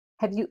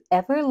Have you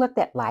ever looked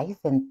at life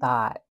and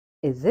thought,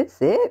 is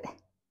this it?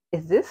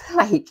 Is this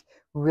like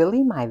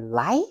really my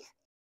life?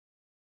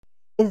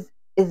 Is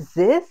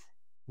this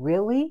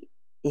really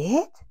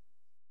it?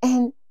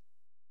 And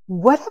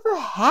whatever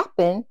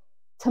happened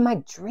to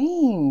my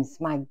dreams,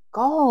 my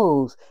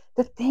goals,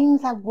 the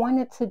things I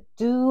wanted to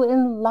do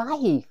in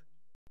life?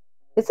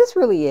 Is this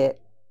really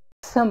it?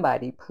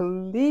 Somebody,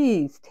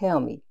 please tell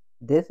me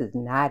this is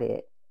not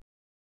it.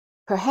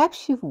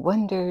 Perhaps you've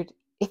wondered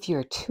if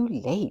you're too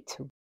late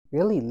to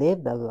really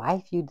live the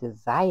life you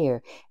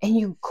desire, and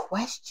you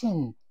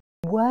question,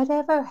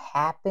 whatever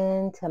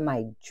happened to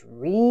my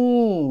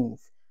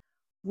dreams?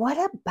 What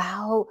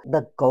about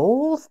the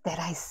goals that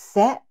I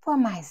set for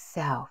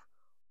myself?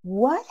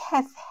 What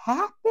has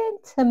happened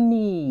to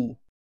me?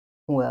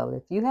 Well,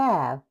 if you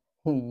have,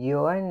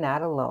 you're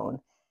not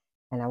alone.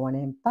 And I want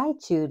to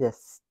invite you to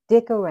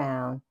stick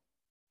around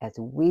as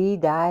we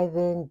dive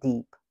in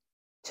deep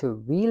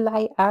to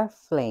relight our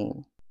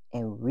flame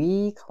and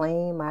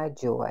reclaim our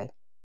joy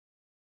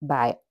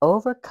by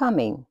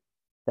overcoming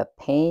the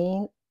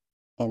pain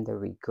and the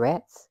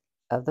regrets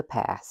of the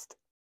past.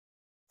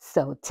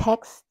 So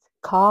text,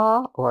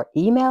 call, or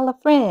email a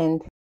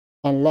friend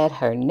and let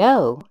her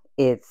know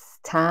it's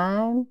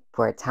time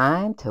for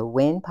Time to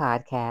Win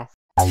podcast.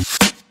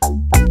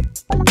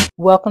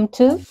 Welcome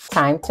to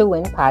Time to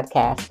Win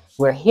podcast,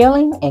 where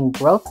healing and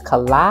growth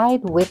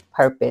collide with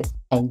purpose,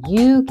 and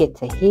you get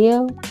to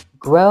heal,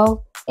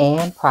 grow,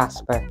 and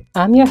prosper.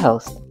 I'm your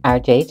host,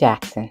 RJ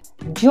Jackson.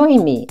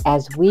 Join me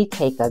as we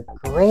take a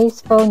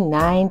graceful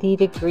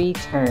 90-degree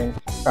turn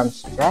from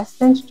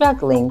stress and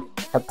struggling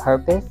to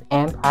purpose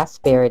and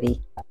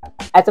prosperity.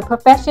 As a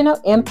professional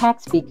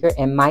impact speaker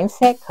and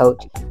mindset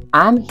coach,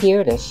 I'm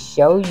here to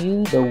show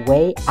you the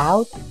way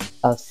out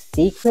of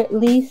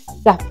secretly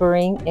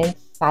suffering in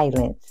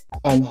silence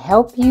and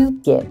help you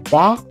get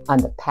back on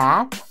the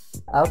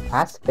path of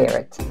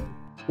prosperity,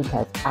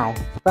 because I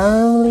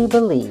firmly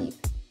believe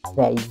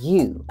that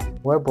you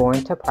were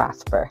born to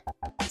prosper.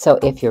 So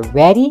if you're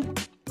ready,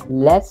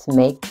 let's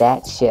make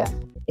that shift.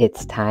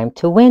 It's time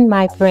to win,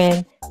 my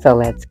friend. So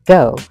let's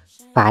go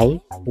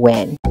fight,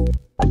 win.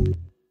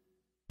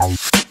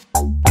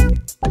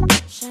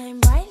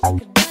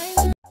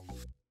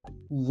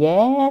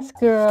 Yes,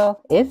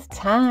 girl, it's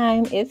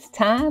time. It's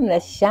time to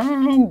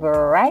shine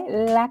bright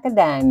like a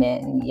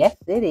diamond. Yes,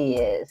 it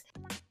is.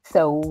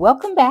 So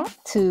welcome back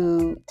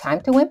to Time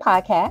to Win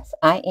podcast.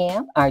 I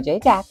am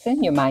RJ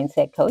Jackson, your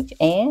mindset coach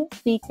and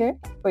speaker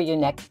for your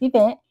next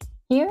event,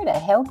 here to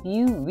help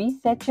you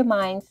reset your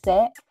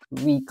mindset,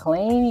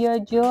 reclaim your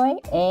joy,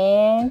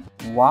 and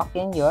walk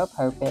in your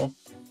purpose.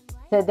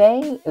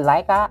 Today,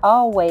 like I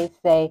always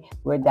say,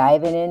 we're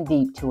diving in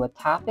deep to a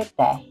topic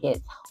that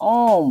hits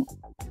home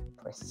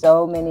for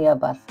so many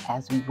of us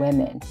as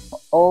women: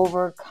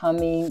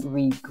 overcoming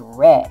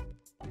regret.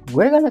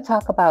 We're going to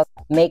talk about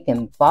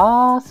making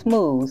boss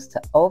moves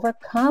to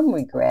overcome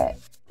regret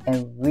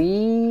and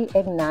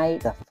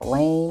reignite the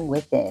flame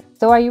within.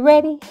 So are you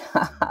ready?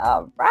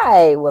 All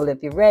right. Well, if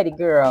you're ready,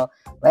 girl,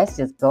 let's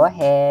just go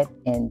ahead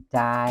and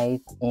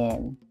dive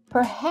in.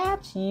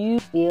 Perhaps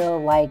you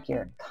feel like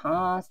you're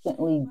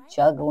constantly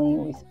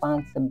juggling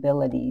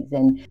responsibilities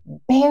and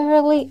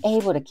barely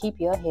able to keep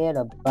your head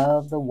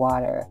above the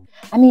water.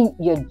 I mean,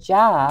 your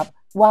job,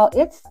 while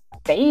it's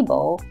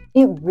stable,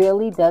 it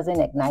really doesn't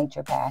ignite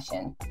your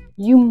passion.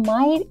 You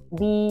might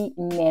be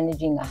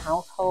managing a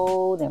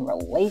household and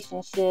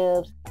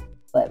relationships,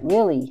 but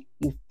really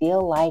you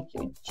feel like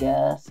you're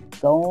just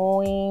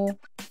going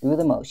through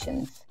the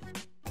motions.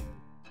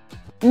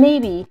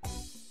 Maybe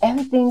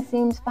everything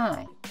seems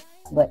fine,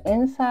 but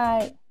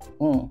inside,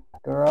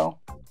 girl,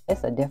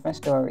 it's a different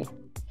story.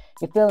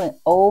 You're feeling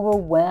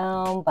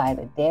overwhelmed by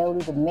the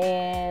daily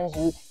demands.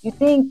 You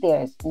think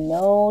there's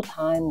no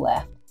time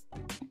left.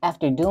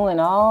 After doing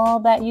all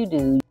that you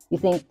do, you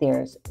think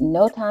there's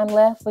no time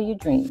left for your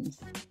dreams.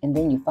 And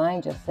then you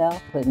find yourself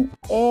putting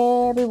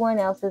everyone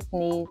else's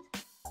needs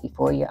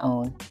before your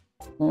own.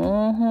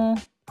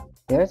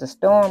 There's a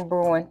storm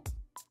brewing.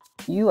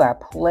 You are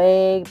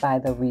plagued by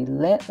the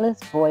relentless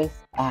voice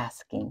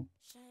asking,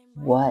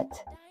 what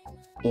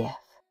if?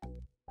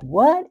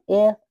 What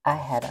if I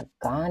had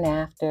gone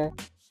after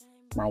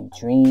my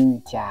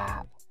dream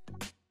job?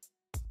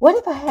 What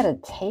if I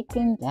had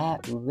taken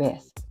that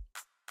risk?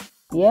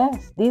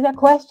 Yes, these are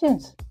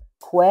questions.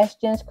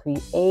 Questions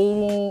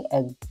creating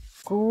a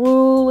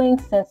grueling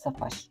sense of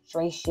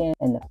frustration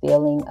and the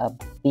feeling of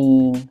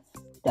being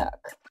stuck.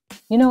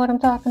 You know what I'm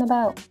talking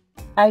about?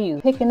 Are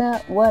you picking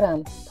up what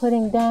I'm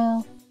putting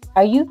down?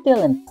 Are you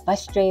feeling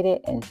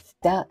frustrated and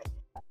stuck?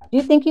 Do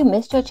you think you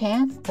missed your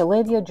chance to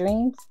live your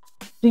dreams?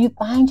 Do you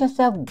find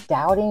yourself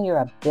doubting your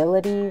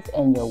abilities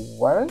and your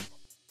worth?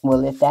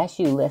 Well, if that's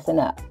you, listen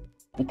up,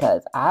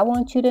 because I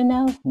want you to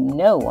know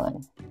no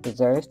one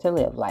deserves to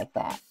live like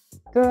that.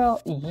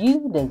 Girl,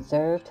 you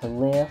deserve to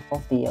live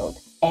fulfilled,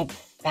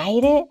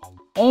 excited,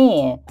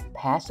 and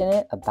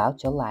passionate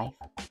about your life.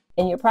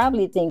 And you're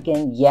probably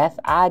thinking, yes,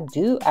 I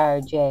do,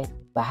 RJ,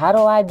 but how do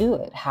I do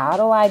it? How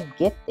do I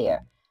get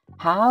there?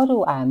 How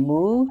do I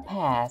move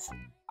past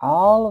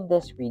all of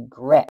this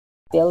regret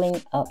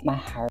filling up my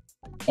heart.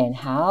 And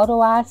how do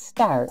I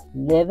start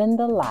living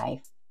the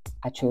life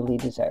I truly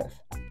deserve?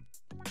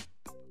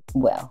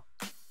 Well,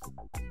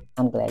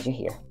 I'm glad you're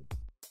here.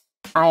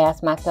 I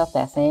asked myself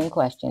that same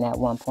question at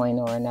one point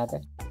or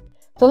another.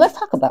 So let's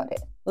talk about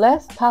it.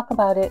 Let's talk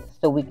about it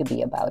so we could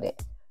be about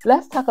it.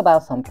 Let's talk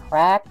about some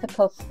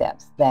practical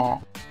steps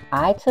that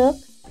I took,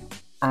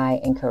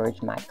 I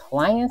encourage my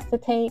clients to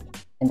take,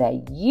 and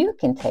that you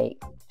can take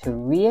to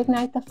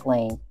reignite the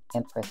flame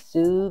and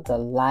pursue the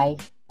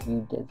life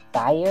you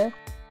desire.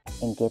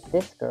 And get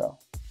this, girl,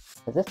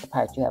 because this is the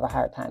part you have a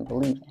hard time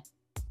believing,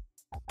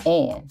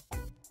 and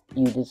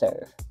you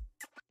deserve.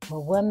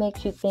 Well, what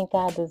makes you think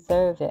I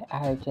deserve it,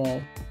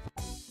 RJ?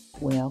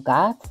 Well,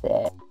 God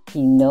said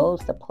He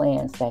knows the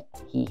plans that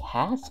He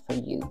has for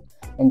you,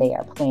 and they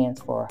are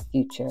plans for a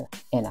future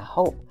and a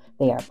hope.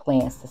 They are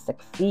plans to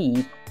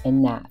succeed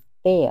and not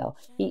fail.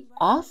 He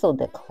also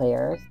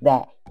declares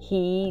that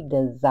He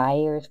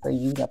desires for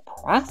you to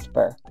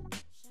prosper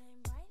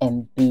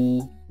and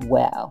be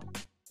well.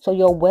 So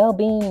your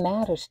well-being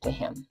matters to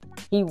Him.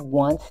 He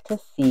wants to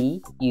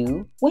see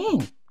you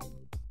win.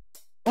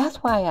 That's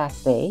why I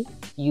say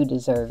you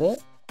deserve it.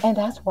 And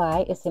that's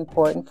why it's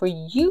important for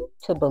you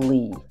to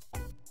believe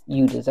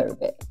you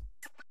deserve it.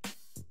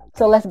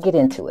 So let's get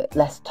into it.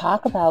 Let's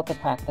talk about the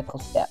practical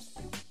steps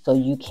so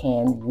you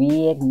can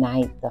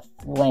reignite the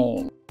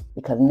flame.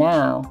 Because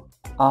now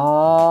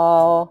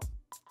all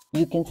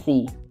you can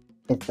see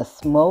is the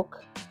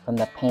smoke from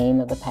the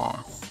pain of the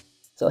past.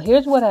 So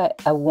here's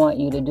what I want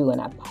you to do, and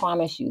I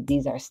promise you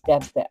these are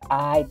steps that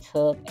I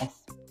took,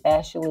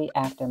 especially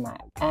after my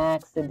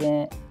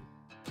accident.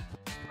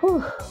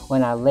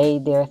 When I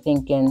laid there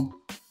thinking,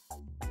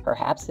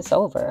 perhaps it's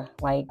over,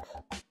 like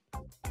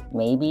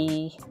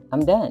maybe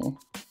I'm done.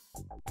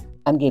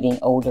 I'm getting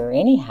older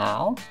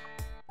anyhow.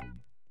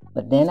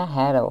 But then I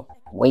had a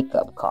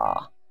wake-up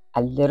call.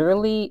 I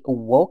literally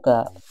woke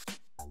up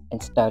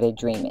and started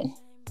dreaming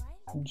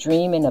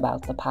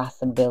about the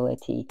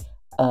possibility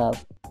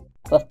of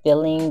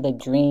fulfilling the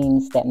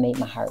dreams that made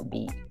my heart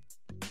beat.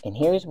 And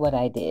here's what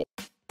I did.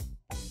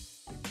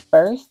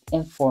 First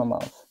and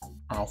foremost,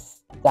 I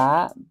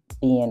stopped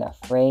being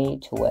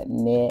afraid to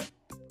admit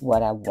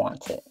what I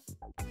wanted.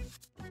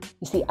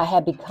 You see, I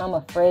had become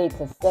afraid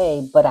to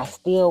say, but I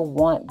still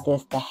want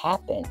this to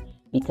happen,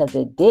 because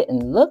it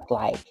didn't look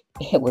like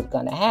it was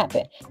going to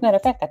happen. Matter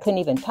of fact, I couldn't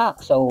even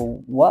talk.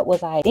 So what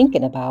was I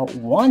thinking about?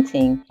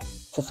 Wanting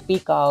to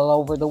speak all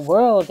over the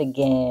world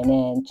again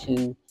and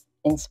to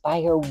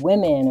inspire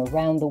women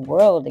around the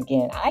world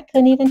again. I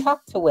couldn't even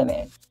talk to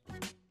women.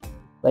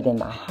 But in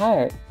my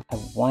heart, I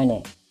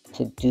wanted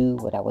to do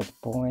what I was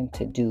born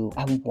to do.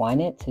 I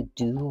wanted to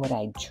do what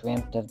I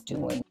dreamt of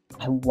doing.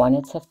 I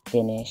wanted to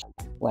finish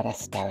what I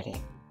started.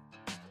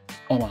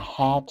 And I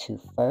had to,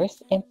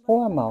 first and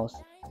foremost,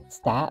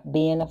 stop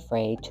being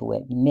afraid to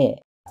admit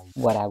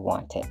what I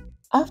wanted.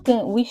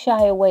 Often we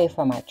shy away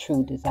from our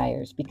true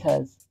desires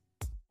because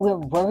we're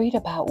worried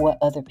about what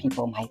other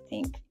people might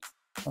think.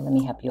 Well, let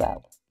me help you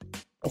out.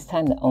 It's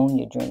time to own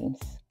your dreams.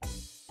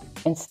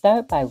 And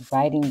start by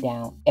writing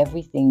down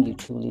everything you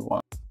truly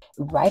want.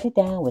 Write it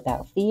down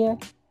without fear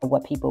of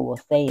what people will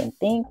say and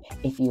think,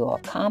 if you'll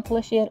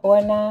accomplish it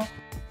or not,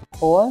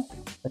 or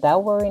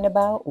without worrying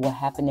about what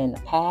happened in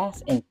the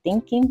past and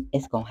thinking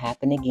it's going to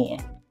happen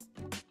again.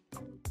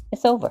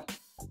 It's over.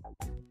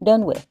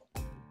 Done with.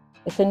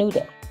 It's a new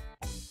day.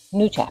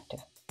 New chapter.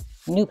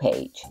 New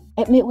page.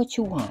 Admit what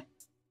you want.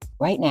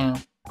 Right now.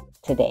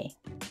 Today.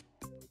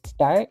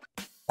 Start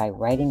by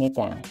writing it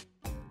down.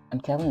 I'm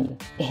telling you,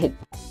 it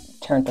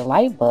turned the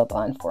light bulb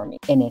on for me,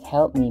 and it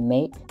helped me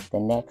make the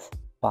next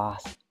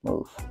boss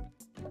move.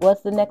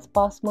 What's the next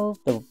boss move?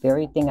 The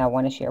very thing I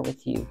want to share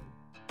with you.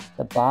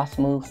 The boss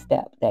move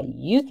step that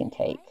you can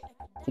take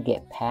to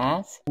get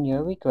past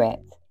your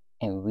regrets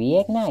and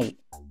reignite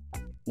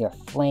your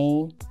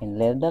flame and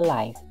live the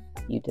life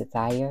you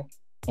desire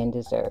and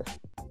deserve.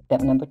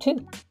 Step number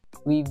 2.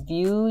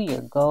 Review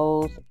your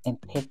goals and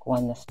pick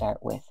one to start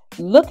with.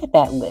 Look at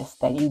that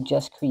list that you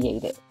just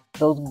created.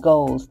 Those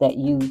goals that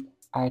you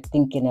are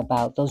thinking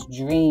about, those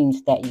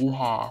dreams that you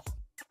have.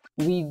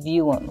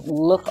 Review them,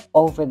 look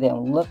over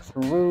them, look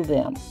through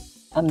them,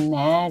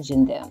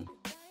 imagine them,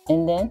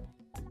 and then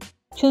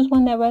choose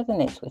one that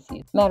resonates with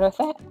you. Matter of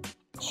fact,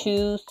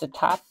 choose the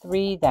top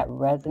 3 that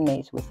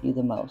resonates with you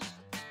the most.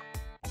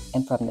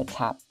 And from the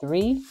top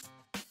 3,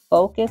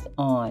 focus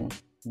on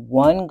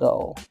one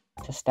goal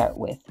to start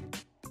with.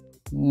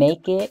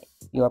 Make it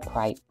your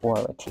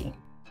priority.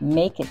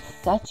 Make it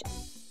such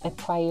a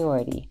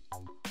priority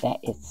that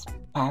it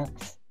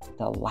sparks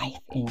the life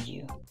in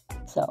you.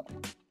 So,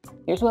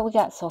 here's what we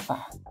got so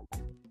far.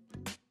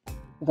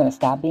 You're going to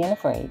stop being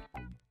afraid,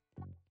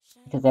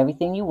 because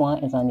everything you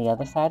want is on the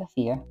other side of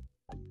fear.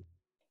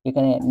 You're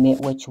going to admit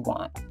what you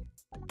want.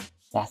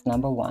 That's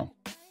number 1.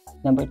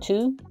 Number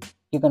 2,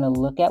 you're going to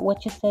look at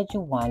what you said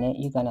you wanted.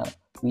 You're going to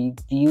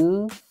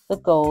review the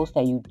goals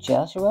that you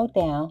just wrote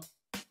down.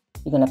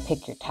 You're going to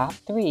pick your top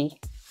 3,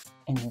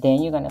 and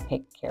then you're going to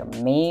pick your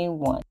main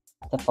one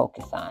to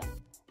focus on.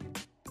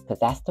 because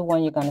that's the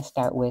one you're going to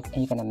start with, and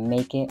you're going to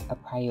make it a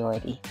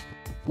priority.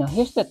 Now,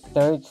 here's the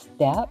third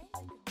step.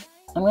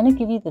 I'm going to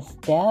give you the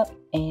step,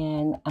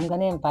 and I'm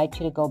going to invite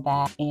you to go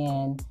back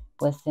and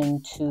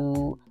listen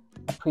to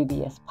a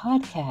previous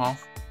podcast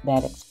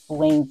that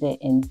explains it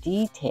in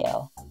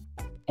detail.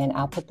 And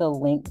I'll put the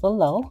link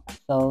below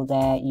so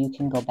that you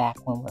can go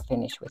back when we're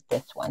finished with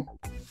this one.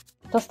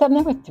 So step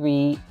number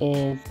 3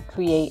 is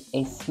create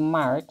a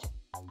SMART,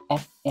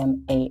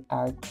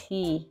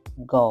 S-M-A-R-T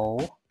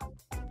goal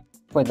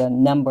for the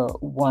number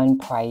 1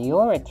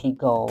 priority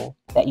goal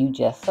that you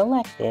just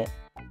selected,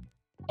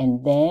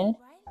 and then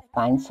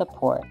find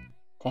support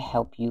to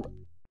help you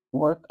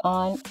work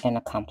on and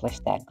accomplish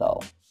that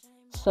goal.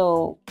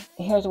 So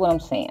here's what I'm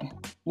saying.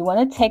 You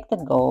want to take the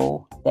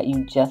goal that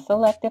you just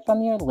selected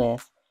from your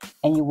list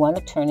and you want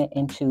to turn it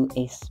into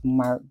a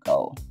SMART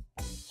goal.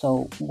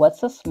 So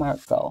what's a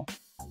SMART goal?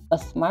 A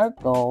SMART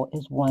goal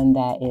is one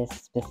that is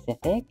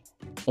specific,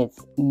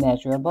 it's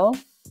measurable,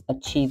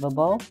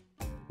 achievable,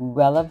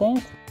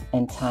 relevant,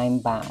 and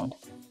time-bound.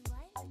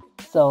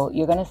 So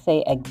you're going to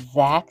say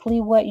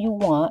exactly what you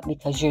want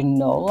because you're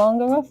no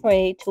longer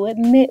afraid to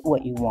admit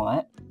what you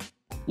want.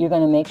 You're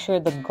going to make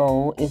sure the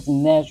goal is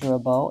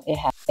measurable. It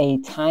has a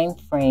time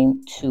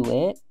frame to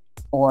it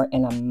or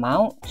an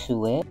amount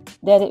to it,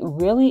 that it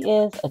really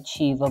is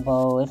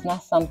achievable. It's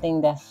not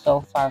something that's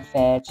so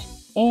far-fetched,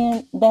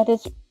 and that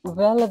is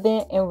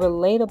relevant and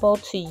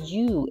relatable to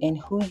you and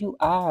who you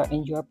are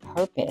and your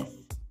purpose.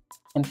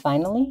 And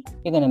finally,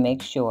 you're going to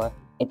make sure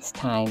it's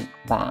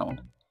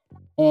time-bound.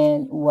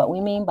 And what we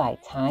mean by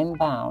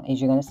time-bound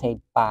is you're going to say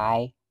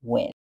by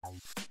when.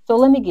 So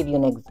let me give you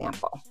an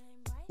example.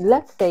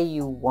 Let's say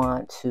you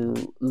want to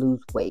lose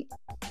weight.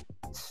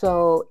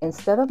 So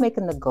instead of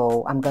making the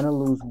goal, I'm going to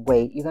lose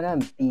weight, you're going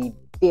to be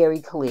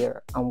very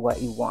clear on what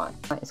you want.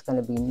 It's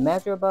going to be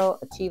measurable,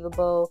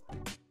 achievable,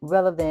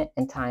 relevant,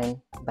 and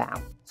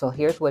time-bound. So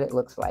here's what it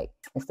looks like.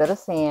 Instead of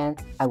saying,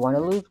 I want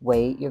to lose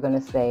weight, you're going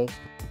to say,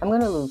 I'm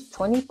going to lose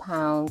 20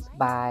 pounds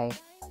by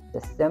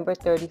December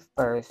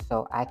 31st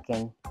so I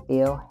can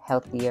feel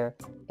healthier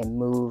and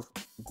move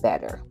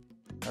better.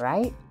 All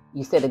right?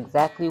 You said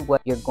exactly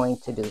what you're going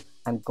to do.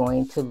 I'm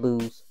going to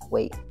lose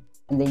weight.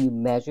 And then you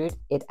measured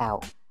it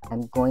out.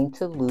 I'm going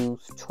to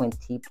lose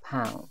 20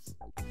 pounds.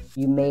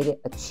 You made it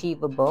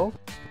achievable.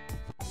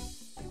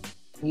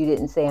 You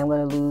didn't say I'm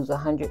going to lose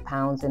 100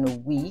 pounds in a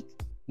week.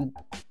 You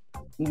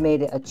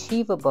made it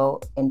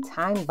achievable and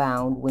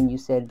time-bound when you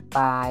said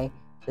by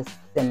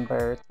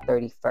December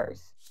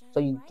 31st. So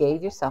you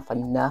gave yourself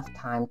enough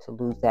time to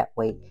lose that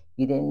weight.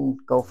 You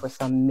didn't go for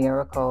some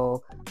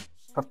miracle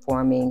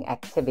performing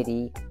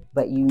activity,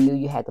 but you knew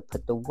you had to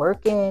put the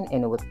work in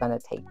and it was going to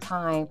take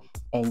time,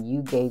 and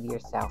you gave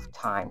yourself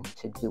time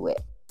to do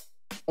it.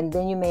 And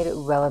then you made it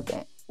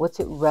relevant. What's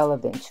it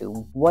relevant to?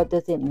 What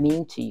does it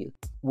mean to you?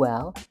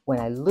 Well,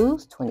 when I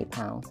lose 20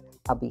 pounds,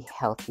 I'll be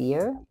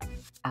healthier.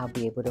 I'll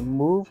be able to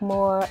move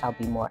more. I'll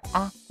be more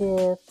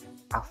active.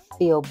 I'll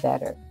feel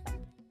better.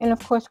 And of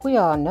course, we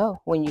all know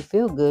when you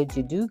feel good,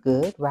 you do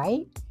good,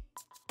 right?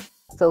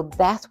 So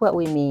that's what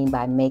we mean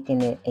by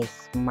making it a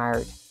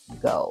SMART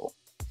goal.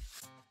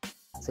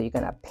 So you're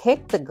going to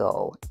pick the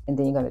goal and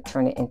then you're going to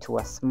turn it into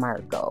a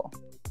SMART goal.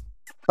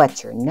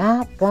 But you're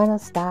not going to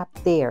stop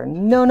there.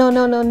 No.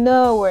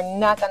 We're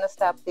not going to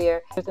stop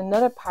there. There's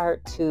another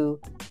part to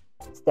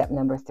step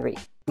number 3.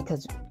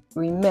 Because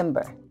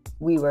remember,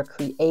 we were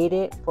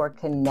created for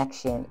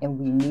connection and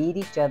we need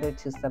each other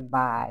to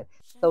survive.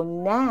 So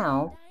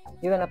now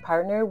you're going to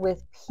partner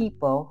with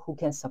people who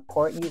can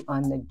support you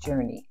on the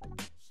journey.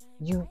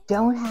 You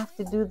don't have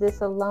to do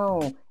this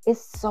alone.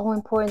 It's so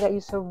important that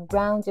you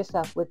surround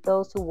yourself with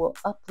those who will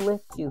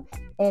uplift you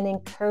and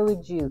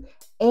encourage you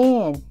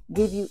and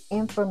give you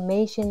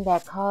information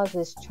that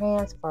causes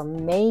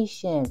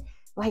transformation.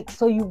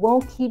 So you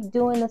won't keep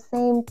doing the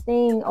same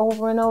thing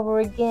over and over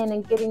again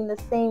and getting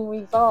the same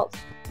results,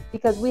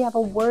 because we have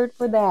a word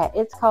for that.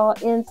 It's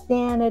called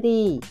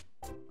insanity,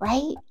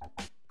 right?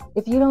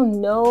 If you don't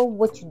know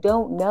what you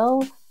don't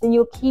know, then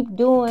you'll keep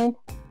doing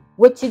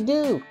what you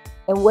do.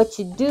 And what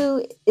you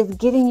do is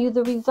getting you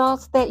the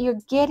results that you're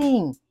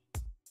getting.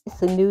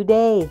 It's a new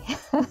day.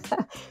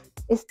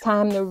 It's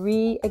time to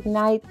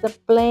reignite the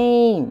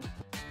flame.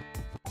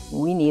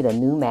 We need a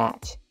new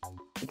match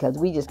because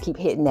we just keep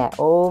hitting that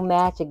old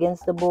match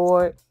against the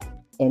board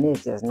and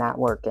it's just not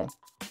working.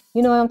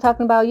 You know what I'm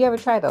talking about? You ever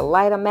try to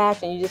light a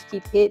match and you just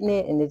keep hitting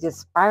it and it just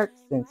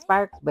sparks and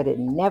sparks, but it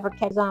never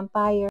catches on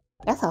fire?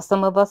 That's how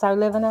some of us are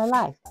living our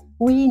life.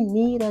 We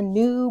need a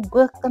new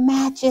book of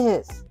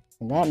matches.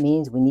 And that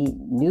means we need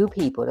new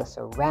people to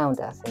surround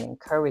us and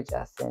encourage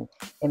us and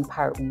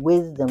impart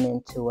wisdom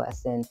into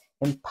us and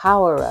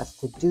empower us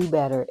to do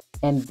better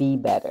and be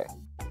better.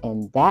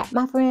 And that,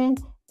 my friend,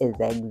 is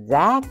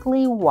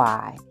exactly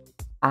why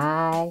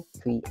I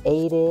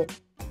created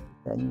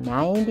the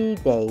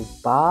 90-day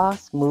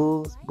Boss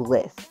Moves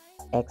Bliss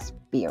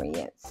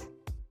experience.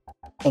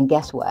 And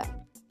guess what?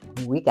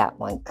 We got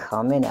one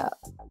coming up.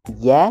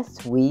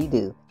 Yes, we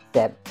do.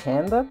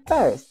 September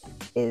 1st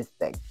is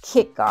the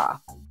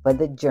kickoff for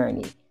the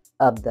journey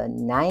of the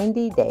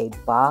 90-day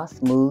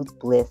Boss Moves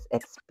Bliss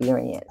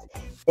experience.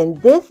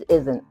 And this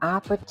is an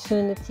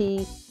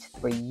opportunity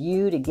for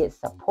you to get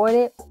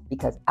supported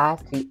because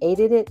I've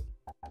created it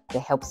to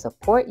help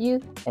support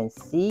you and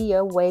see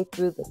your way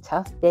through the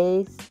tough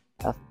days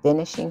of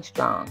finishing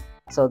strong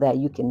so that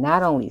you can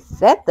not only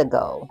set the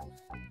goal,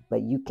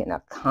 but you can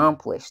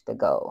accomplish the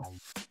goal.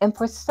 And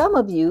for some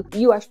of you,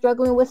 you are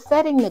struggling with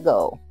setting the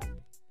goal.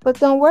 But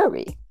don't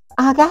worry,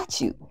 I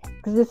got you.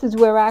 Because this is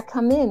where I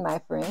come in, my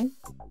friend.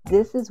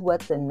 This is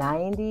what the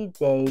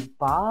 90-day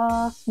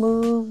Boss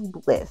Move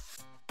Bliss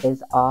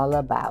is all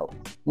about.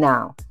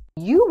 Now,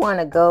 you want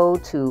to go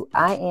to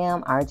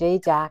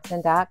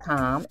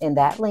IamRJJackson.com, and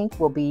that link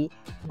will be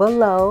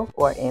below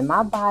or in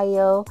my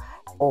bio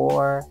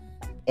or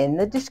in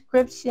the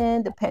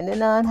description, depending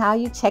on how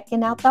you're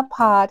checking out the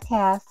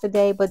podcast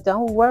today. But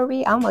don't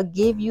worry, I'm going to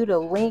give you the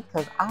link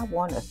because I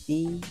want to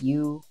see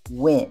you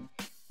win.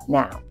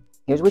 Now,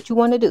 here's what you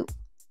want to do.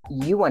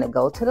 You want to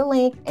go to the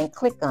link and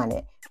click on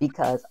it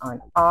because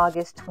on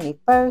August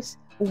 21st,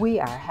 we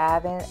are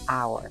having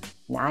our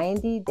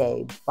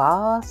 90-day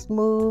Boss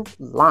Move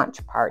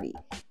launch party.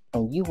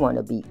 And you want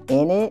to be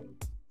in it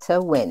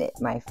to win it,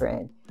 my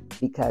friend,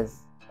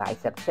 because by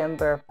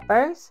September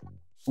 1st,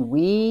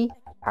 we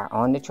are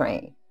on the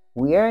train.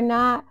 We are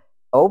not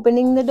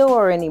opening the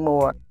door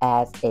anymore.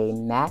 As a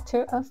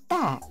matter of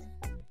fact,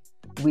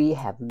 we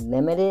have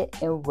limited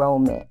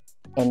enrollment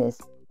and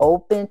it's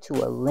open to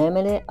a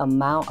limited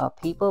amount of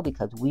people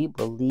because we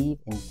believe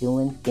in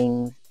doing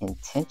things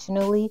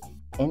intentionally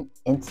and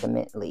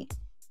intimately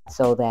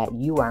so that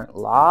you aren't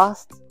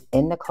lost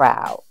in the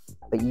crowd,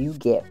 but you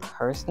get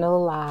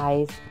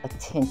personalized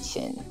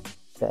attention,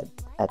 the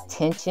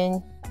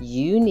attention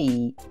you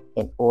need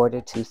in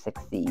order to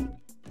succeed.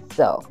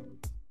 So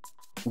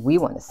we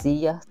want to see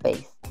your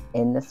face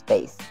in the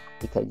space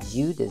because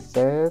you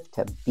deserve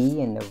to be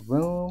in the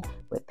room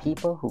with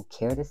people who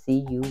care to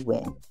see you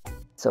win.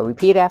 So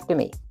repeat after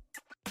me.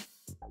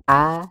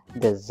 I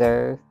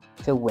deserve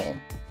to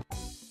win.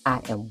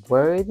 I am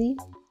worthy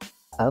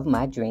of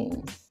my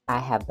dreams. I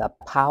have the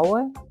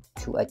power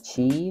to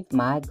achieve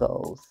my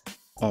goals.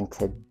 And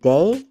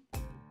today,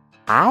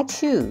 I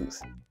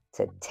choose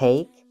to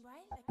take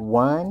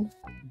one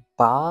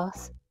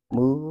boss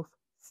move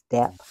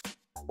step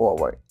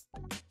forward.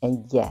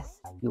 And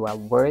yes, you are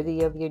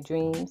worthy of your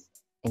dreams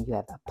and you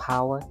have the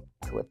power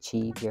to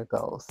achieve your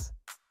goals.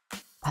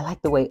 I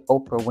like the way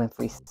Oprah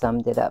Winfrey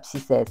summed it up. She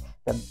said,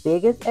 the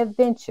biggest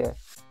adventure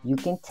you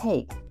can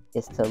take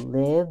is to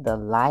live the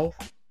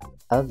life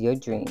of your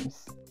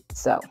dreams.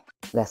 So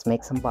let's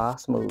make some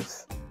boss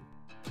moves.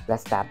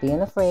 Let's stop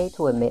being afraid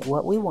to admit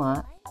what we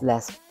want.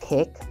 Let's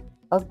pick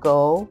a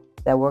goal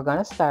that we're going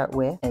to start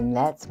with, and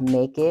let's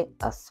make it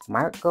a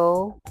SMART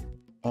goal,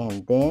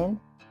 and then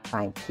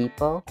find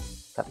people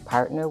to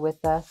partner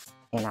with us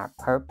in our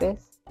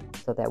purpose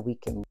so that we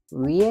can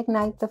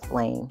reignite the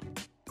flame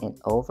and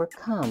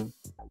overcome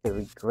the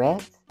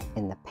regrets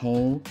and the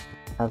pain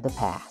of the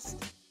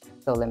past.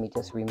 So let me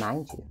just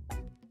remind you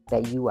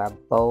that you are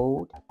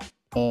bold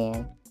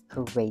and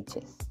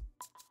courageous.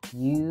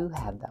 You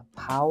have the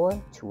power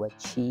to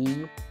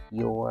achieve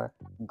your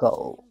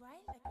goal,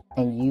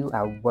 and you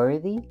are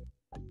worthy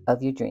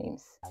of your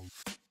dreams.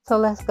 So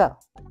let's go.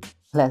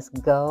 Let's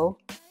go,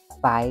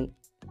 fight,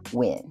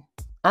 win.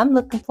 I'm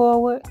looking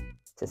forward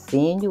to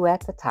seeing you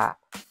at the top.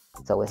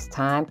 So it's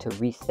time to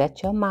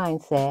reset your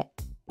mindset,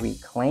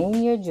 reclaim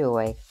your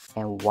joy,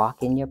 and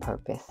walk in your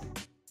purpose.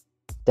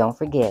 Don't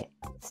forget,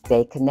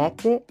 stay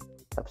connected,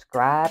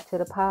 subscribe to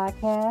the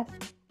podcast,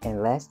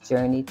 and let's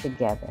journey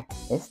together.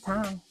 It's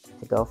time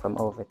to go from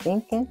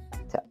overthinking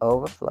to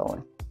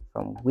overflowing,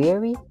 from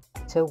weary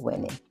to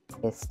winning.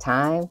 It's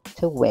time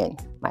to win,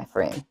 my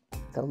friend.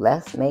 So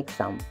let's make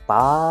some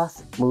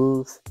boss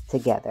moves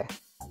together.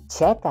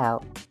 Check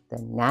out the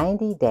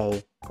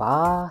 90-day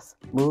Boss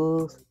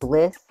Moves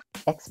Bliss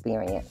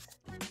experience.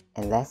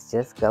 And let's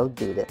just go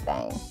do the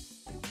thing.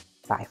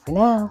 Bye for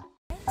now.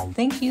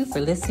 Thank you for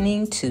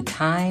listening to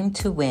Time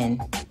to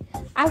Win.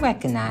 I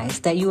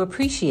recognize that you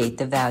appreciate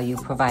the value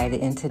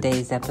provided in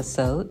today's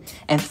episode,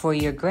 and for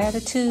your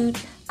gratitude,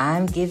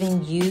 I'm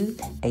giving you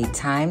a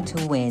Time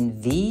to Win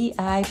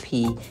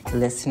VIP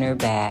listener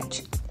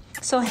badge.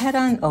 So head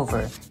on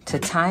over to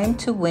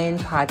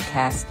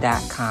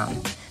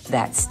timetowinpodcast.com.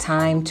 That's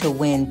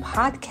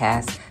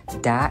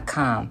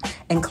timetowinpodcast.com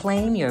and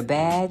claim your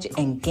badge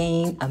and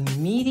gain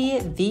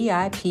immediate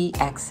VIP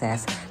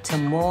access to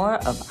more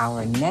of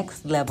our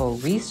next level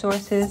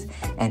resources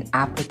and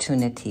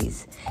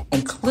opportunities,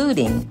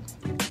 including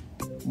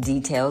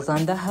details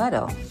on the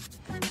huddle,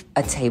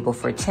 a table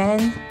for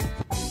 10,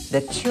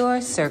 the Cure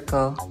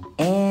Circle,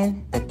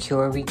 and the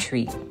Cure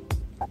Retreat.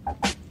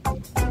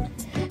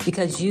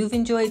 Because you've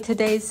enjoyed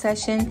today's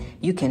session,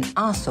 you can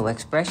also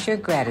express your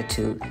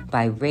gratitude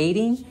by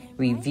rating,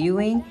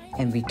 reviewing,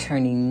 and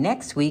returning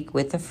next week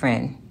with a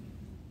friend.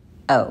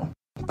 Oh,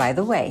 By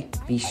the way,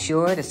 be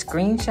sure to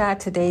screenshot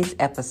today's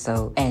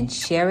episode and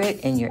share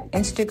it in your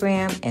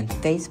Instagram and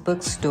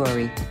Facebook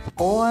story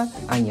or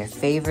on your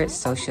favorite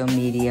social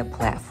media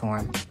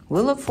platform.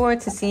 We'll look forward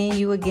to seeing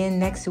you again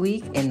next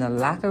week in the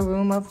locker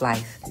room of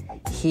life,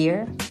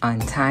 here on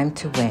Time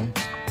to Win.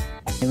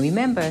 And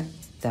remember,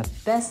 the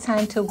best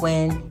time to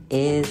win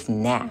is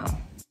now.